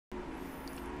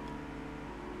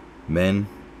Men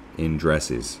in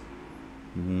dresses.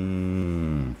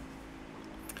 This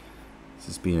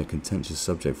has been a contentious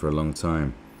subject for a long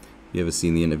time. You ever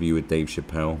seen the interview with Dave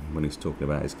Chappelle when he was talking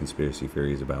about his conspiracy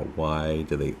theories about why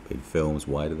do they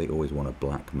always want a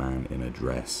black man in a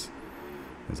dress?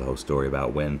 There's a whole story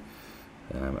about when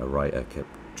a writer kept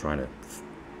trying to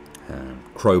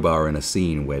crowbar in a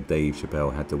scene where Dave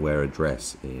Chappelle had to wear a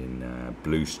dress in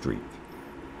Blue Streak.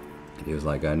 He was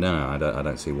like, no, I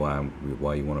don't see why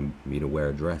you want me to wear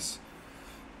a dress.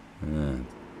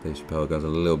 Dave Chappelle goes a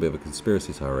little bit of a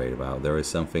conspiracy tirade about there is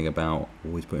something about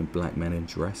always putting black men in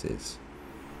dresses.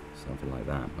 Something like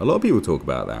that. A lot of people talk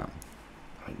about that.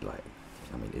 I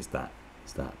mean, is that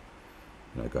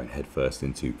going headfirst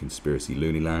into conspiracy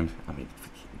loony land? I mean,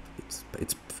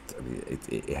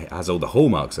 it has all the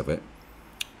hallmarks of it.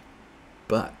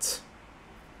 But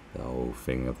the whole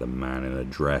thing of the man in a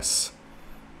dress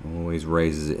always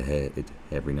raises its head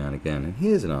every now and again. And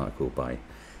here's an article by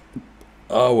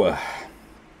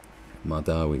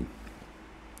Mardawi,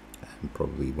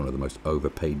 probably one of the most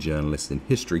overpaid journalists in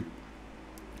history.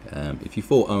 If you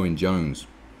thought Owen Jones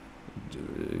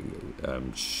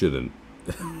shouldn't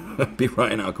be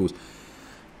writing articles,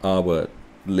 Arwa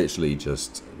literally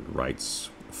just writes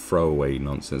throwaway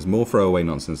nonsense, more throwaway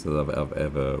nonsense than I've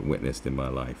ever witnessed in my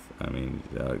life. I mean,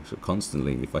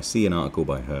 constantly, if I see an article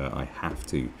by her, I have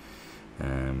to,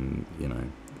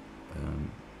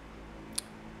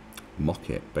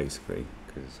 mock it, basically.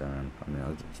 Because I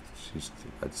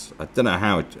don't know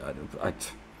how.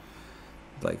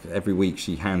 Like every week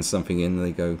she hands something in, and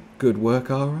they go, "Good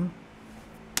work, Ara.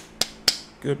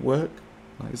 Good work."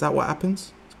 Like, is that what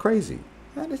happens? It's crazy.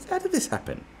 How did this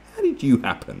happen? How did you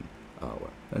happen? Oh,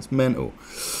 well, that's mental.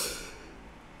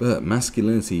 But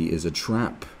masculinity is a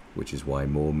trap, which is why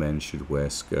more men should wear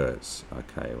skirts.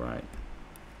 Okay, right.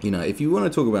 If you want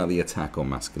to talk about the attack on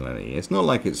masculinity, it's not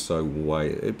like it's so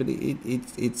wide, but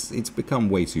it's become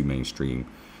way too mainstream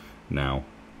now.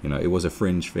 It was a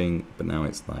fringe thing, but now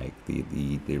it's like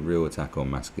the real attack on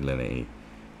masculinity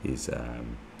is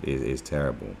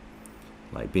terrible.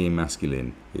 Like, being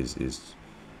masculine is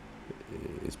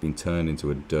it's been turned into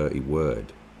a dirty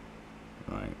word,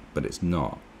 right? But it's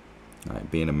not. Like,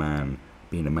 being a man,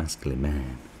 being a masculine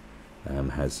man,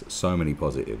 has so many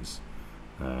positives.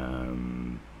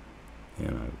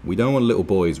 We don't want little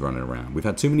boys running around. We've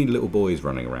had too many little boys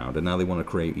running around, and now they want to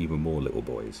create even more little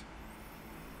boys.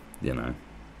 Being a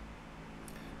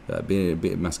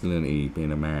bit of masculinity,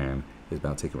 being a man, is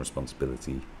about taking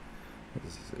responsibility.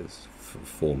 It's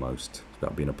foremost. It's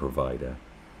about being a provider.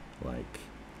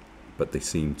 But they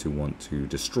seem to want to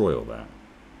destroy all that.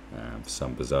 For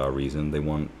some bizarre reason, they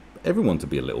want everyone to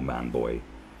be a little man boy.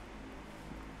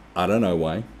 I don't know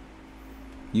why.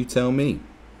 You tell me.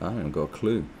 I haven't got a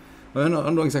clue. I'm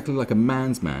not exactly like a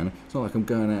man's man. It's not like I'm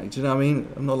going out. Do you know what I mean?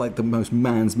 I'm not like the most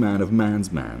man's man of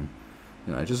man's man.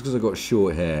 Just because I've got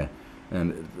short hair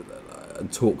and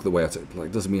talk the way I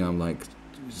talk, doesn't mean I'm like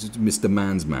Mr.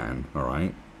 Man's man. All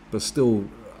right, but still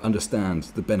understand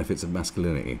the benefits of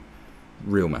masculinity,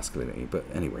 real masculinity. But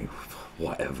anyway,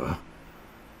 whatever.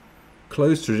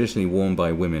 Clothes traditionally worn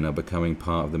by women are becoming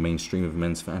part of the mainstream of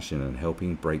men's fashion and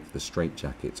helping break the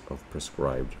straitjackets of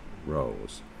prescribed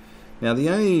roles. Now, the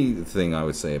only thing I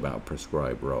would say about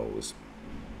prescribed roles,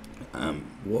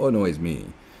 what annoys me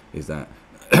is that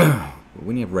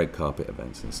when you have red carpet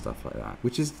events and stuff like that,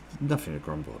 which is nothing to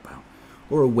grumble about,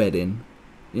 or a wedding,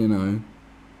 or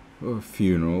a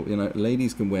funeral,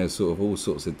 ladies can wear sort of all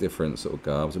sorts of different sort of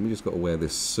garbs, and we just got to wear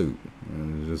this suit.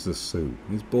 Just a suit.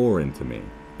 It's boring to me.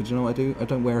 But you know what I do? I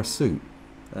don't wear a suit.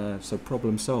 So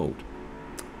problem solved.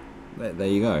 There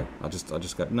you go. I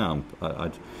just go, no,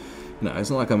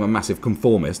 it's not like I'm a massive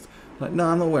conformist. Like, no,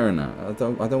 I'm not wearing that. I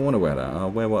don't want to wear that.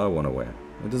 I'll wear what I want to wear.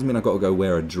 It doesn't mean I've got to go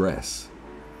wear a dress.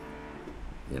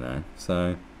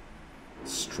 So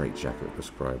straitjacket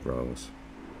prescribed roles.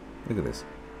 Look at this.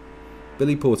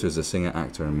 Billy Porter is a singer,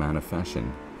 actor, and man of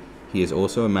fashion. He is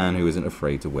also a man who isn't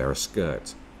afraid to wear a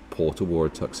skirt. Porter wore a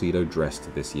tuxedo dress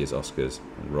to this year's Oscars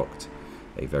and rocked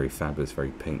a very fabulous,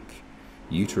 very pink,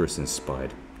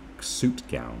 uterus-inspired suit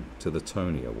gown to the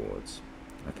Tony Awards.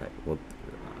 Okay, well,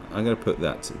 I'm going to put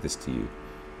this to you.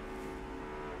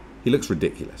 He looks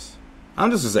ridiculous.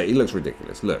 I'm just going to say, he looks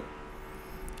ridiculous. Look,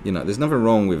 there's nothing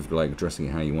wrong with dressing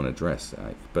how you want to dress,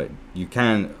 but you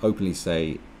can openly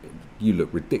say you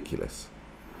look ridiculous.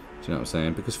 Do you know what I'm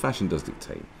saying? Because fashion does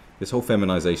dictate. This whole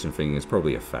feminization thing is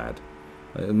probably a fad.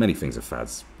 Many things are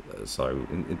fads. So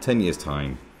in 10 years'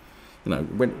 time,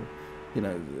 when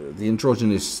the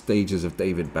androgynous stages of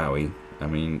David Bowie I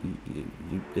mean,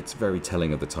 it's very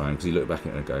telling of the time, because you look back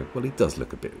at it and go, well, he does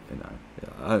look a bit, you know.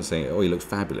 I don't say, oh, he looks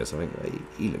fabulous. I think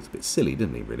he looks a bit silly,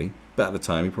 didn't he, really? But at the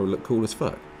time, he probably looked cool as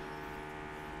fuck.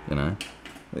 You know?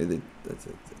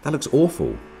 That looks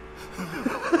awful.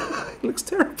 It looks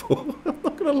terrible. I'm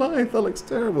not going to lie, that looks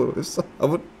terrible.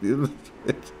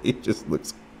 It just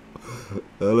looks...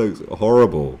 That looks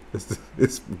horrible.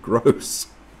 It's gross.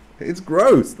 It's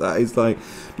gross. That is like...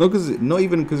 Not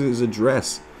even because it was a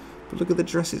dress... But look at the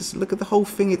dresses. Look at the whole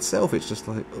thing itself. It's just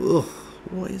like, ugh,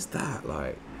 what is that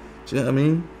like? Do you know what I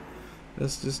mean?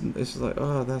 It's just like,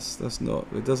 oh, that's not.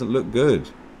 It doesn't look good.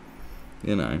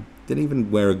 You know, didn't even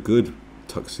wear a good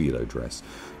tuxedo dress.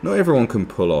 Not everyone can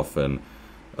pull off an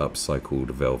upcycled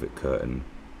velvet curtain,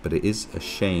 but it is a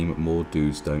shame more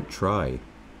dudes don't try.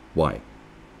 Why?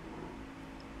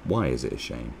 Why is it a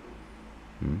shame?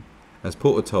 As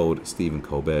Porter told Stephen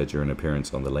Colbert during an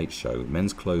appearance on The Late Show,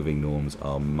 men's clothing norms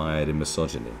are mired in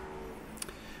misogyny.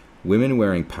 Women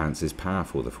wearing pants is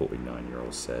powerful, the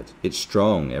 49-year-old said. It's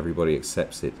strong, everybody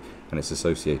accepts it, and it's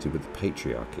associated with the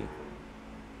patriarchy.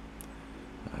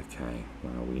 Okay,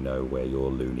 well, we know where your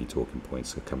loony talking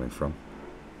points are coming from.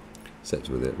 Except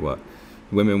with it, what?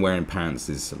 Women wearing pants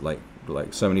is like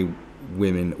so many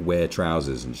women wear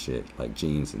trousers and shit, like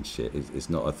jeans and shit. It's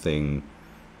not a thing...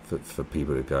 For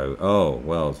people to go, oh,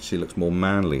 well, she looks more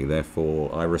manly,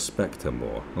 therefore I respect her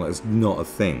more. Well, it's not a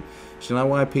thing. Do you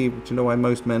know why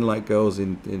most men like girls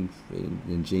in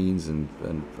jeans and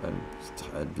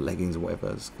leggings or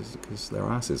whatever? It's because their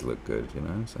asses look good, you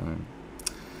know? So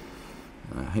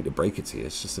I hate to break it to you,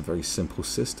 it's just a very simple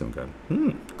system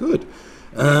going, good.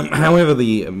 However,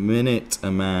 the minute a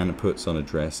man puts on a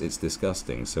dress, it's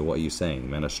disgusting. So what are you saying?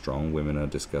 Men are strong, women are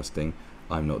disgusting.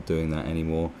 I'm not doing that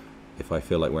anymore. If I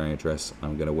feel like wearing a dress,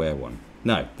 I'm going to wear one.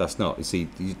 No, that's not. You see,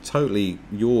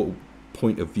 your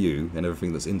point of view and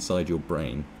everything that's inside your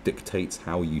brain dictates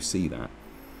how you see that.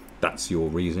 That's your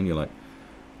reason. You're like,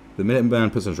 the minute a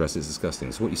man puts on a dress, it's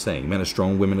disgusting. So what you're saying, men are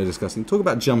strong, women are disgusting. Talk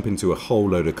about jumping to a whole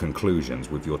load of conclusions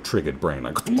with your triggered brain.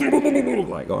 Like,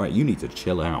 all right, you need to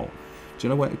chill out. Do you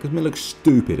know what? Because men look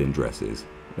stupid in dresses.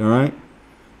 All right?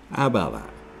 How about that?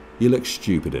 You look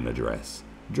stupid in a dress.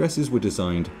 Dresses were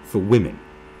designed for women.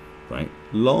 Right?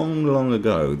 Long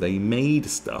ago, they made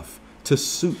stuff to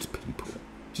suit people.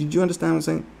 Do you understand what I'm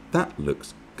saying? That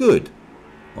looks good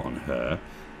on her.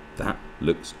 That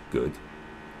looks good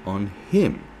on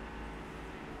him.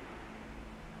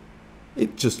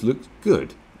 It just looks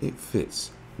good. It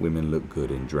fits. Women look good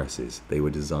in dresses. They were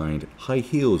designed, high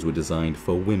heels were designed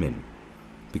for women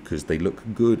because they look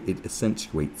good. It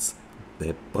accentuates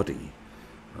their body.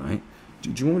 Right?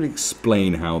 Do you want me to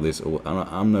explain how this...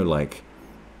 I'm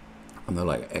no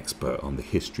expert on the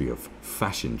history of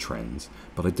fashion trends,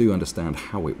 but I do understand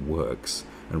how it works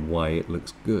and why it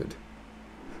looks good.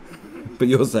 But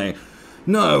you're saying,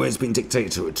 no, it's been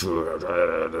dictated to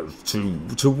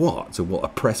what? To what?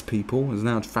 Oppress people? Is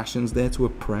now fashion's there to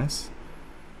oppress?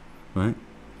 Right?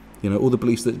 You know, all the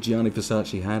beliefs that Gianni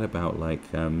Versace had about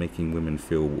like making women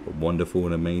feel wonderful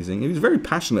and amazing. He was very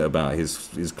passionate about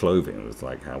his clothing. It was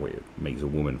like how it makes a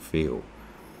woman feel.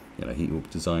 You know, he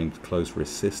designed clothes for his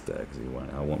sister because he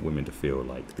went, I want women to feel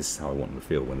like this is how I want them to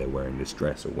feel when they're wearing this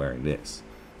dress or wearing this.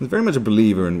 He's very much a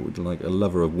believer and like a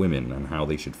lover of women and how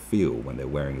they should feel when they're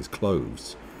wearing his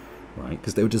clothes, right?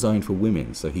 Because they were designed for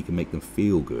women, so he can make them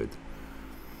feel good.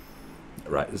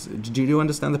 Right? Do you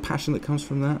understand the passion that comes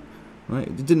from that?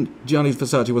 Right? Gianni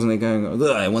Versace wasn't there going,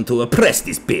 I want to oppress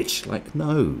this bitch. Like,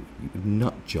 no, you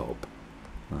nut job.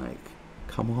 Like,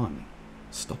 come on,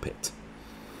 stop it.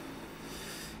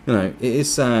 You know, it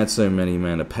is sad so many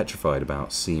men are petrified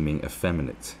about seeming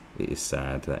effeminate. It is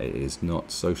sad that it is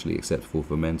not socially acceptable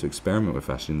for men to experiment with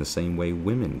fashion in the same way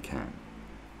women can.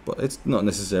 But it's not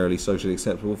necessarily socially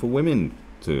acceptable for women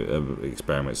to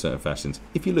experiment with certain fashions.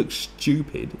 If you look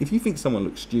stupid, if you think someone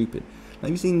looks stupid, like,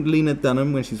 have you seen Lena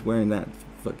Dunham when she's wearing that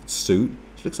fucking suit?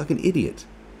 She looks like an idiot.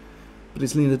 But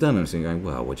it's Lena Dunham, so you're going,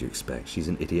 well, what do you expect? She's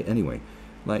an idiot anyway.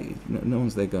 Like, no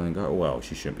one's there going, oh, well,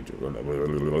 she shouldn't be doing,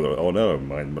 oh no,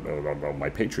 my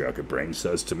patriarchal brain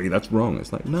says to me that's wrong.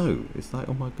 It's like, no, it's like,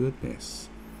 oh my goodness,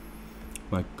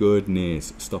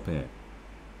 stop it.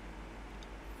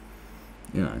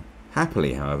 You know,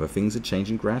 happily, however, things are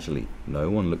changing gradually. No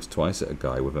one looks twice at a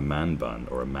guy with a man bun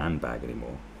or a man bag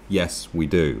anymore. Yes, we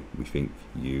do. We think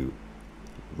you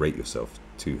rate yourself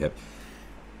too heavy.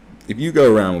 If you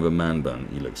go around with a man bun,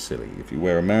 you look silly. If you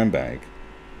wear a man bag,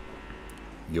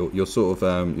 you're sort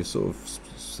of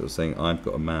saying, I've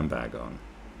got a man bag on.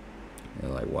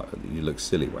 You're like, what? You look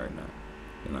silly wearing that,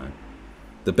 you know.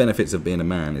 The benefits of being a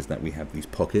man is that we have these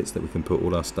pockets that we can put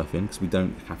all our stuff in, because we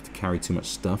don't have to carry too much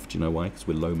stuff. Do you know why? Because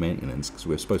we're low maintenance, because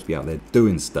we're supposed to be out there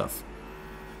doing stuff.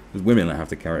 Because women that have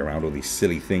to carry around all these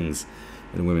silly things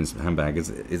in a women's handbag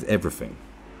is everything.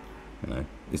 You know,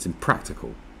 it's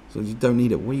impractical. So you don't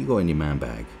need it. What you got in your man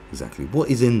bag exactly? What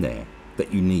is in there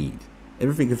that you need?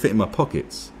 Everything can fit in my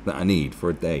pockets that I need for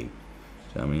a day. Do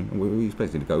you know what I mean? What are you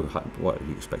expecting to go? What are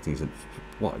you expecting?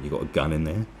 What, you got a gun in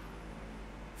there?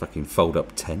 Fucking fold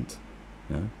up tent,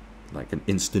 you know, like an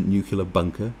instant nuclear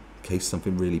bunker in case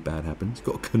something really bad happens. You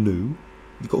got a canoe.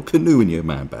 You got a canoe in your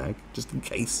man bag just in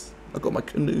case. I got my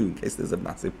canoe in case there's a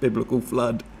massive biblical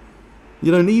flood.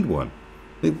 You don't need one.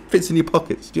 It fits in your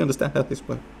pockets. Do you understand how this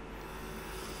works?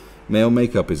 Male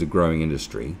makeup is a growing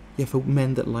industry. Yeah, for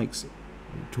men that likes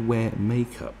to wear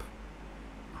makeup.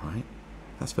 Right?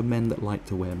 That's for men that like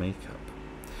to wear makeup.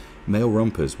 Male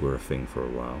rompers were a thing for a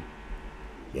while.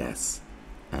 Yes.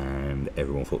 And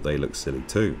everyone thought they looked silly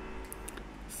too.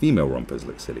 Female rompers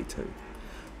look silly too.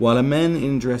 While men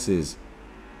in dresses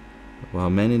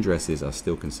are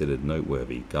still considered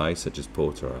noteworthy, guys such as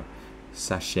Porter are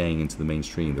sashaying into the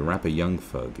mainstream. The rapper Young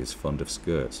Thug is fond of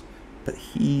skirts, but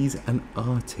he's an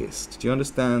artist. Do you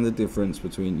understand the difference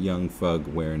between Young Thug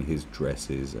wearing his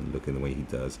dresses and looking the way he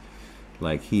does?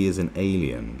 Like, he is an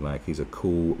alien, like he's a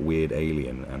cool, weird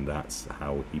alien, and that's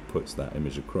how he puts that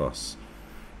image across,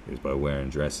 is by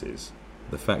wearing dresses.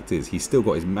 The fact is, he's still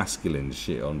got his masculine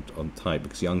shit on tight,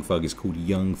 because Young Thug is called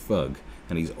Young Thug,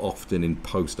 and he's often in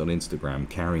post on Instagram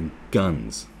carrying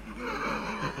guns.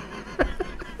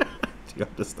 Do you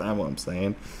understand what I'm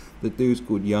saying? The dude's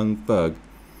called Young Thug.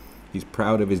 He's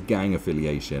proud of his gang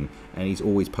affiliation, and he's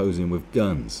always posing with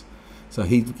guns. So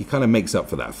he kind of makes up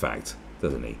for that fact,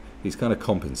 doesn't he? He's kind of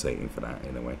compensating for that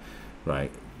in a way,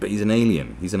 right? But he's an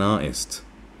alien. He's an artist.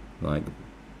 Like,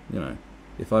 you know,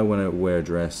 if I want to wear a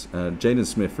dress, Jaden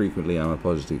Smith frequently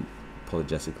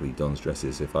unapologetically dons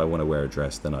dresses. If I want to wear a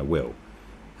dress, then I will,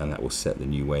 and that will set the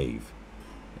new wave.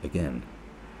 Again,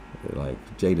 like,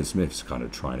 Jaden Smith's kind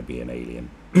of trying to be an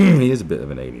alien. He is a bit of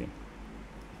an alien.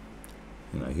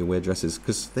 You know, he'll wear dresses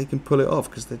because they can pull it off,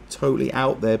 because they're totally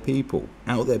out there people.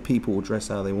 Out there people will dress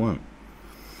how they want.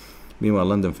 Meanwhile,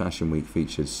 London Fashion Week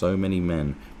featured so many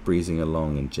men breezing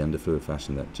along in gender-fluid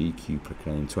fashion that GQ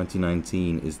proclaimed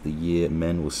 2019 is the year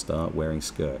men will start wearing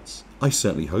skirts. I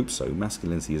certainly hope so.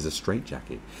 Masculinity is a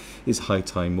straitjacket. It's high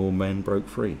time more men broke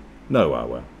free. No,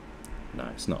 Awa. No,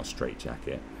 it's not a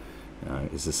straitjacket. No,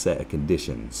 it's a set of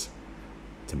conditions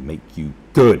to make you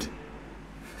good.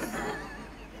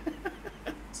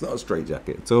 It's not a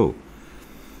straitjacket at all.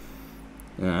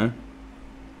 You know?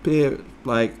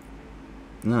 Like,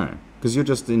 no. Because you're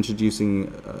just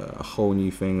introducing a whole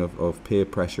new thing of peer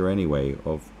pressure anyway,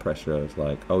 of pressure. It's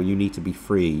like, oh, you need to be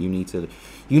free, you need to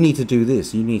do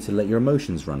this, you need to let your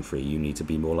emotions run free, you need to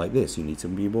be more like this, you need to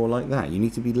be more like that, you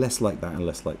need to be less like that and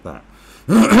less like that.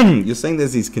 You're saying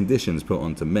there's these conditions put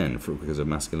onto men because of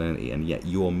masculinity, and yet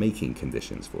you're making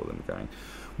conditions for them, going,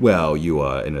 well, you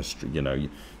are in a, you know,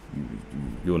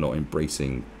 you're not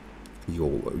embracing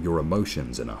your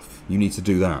emotions enough. You need to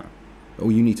do that. Or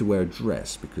you need to wear a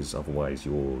dress because otherwise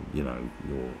you're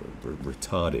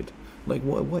retarded. Like,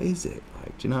 what is it?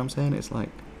 Like, do you know what I'm saying? It's like,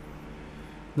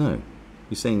 no.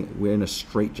 You're saying we're in a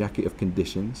straitjacket of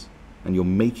conditions, and you're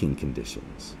making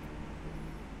conditions.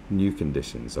 New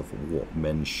conditions of what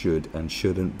men should and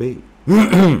shouldn't be.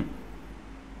 No.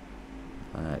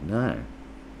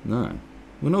 No.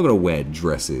 We're not going to wear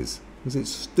dresses because it's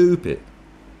stupid.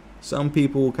 Some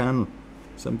people can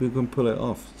pull it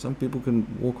off. Some people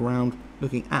can walk around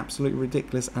looking absolutely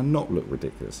ridiculous and not look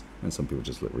ridiculous. And some people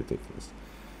just look ridiculous.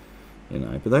 You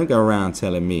know, but don't go around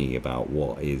telling me about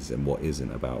what is and what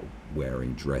isn't about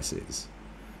wearing dresses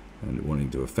and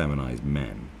wanting to effeminize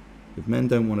men. If men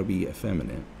don't want to be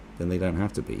effeminate, then they don't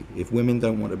have to be. If women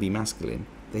don't want to be masculine,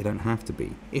 they don't have to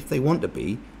be. If they want to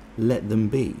be, let them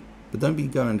be. But don't be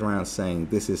going around saying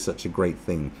this is such a great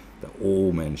thing that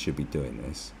all men should be doing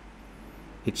this.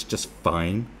 It's just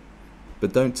fine.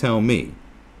 But don't tell me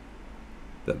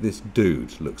that this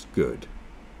dude looks good,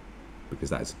 because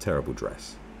that's a terrible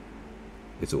dress.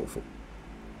 It's awful.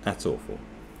 That's awful.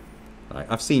 Like,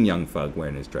 I've seen Young Thug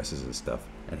wearing his dresses and stuff,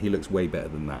 and he looks way better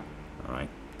than that. All right,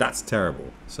 that's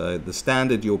terrible. So the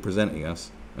standard you're presenting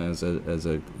us as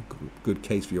a good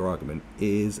case for your argument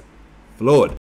is flawed.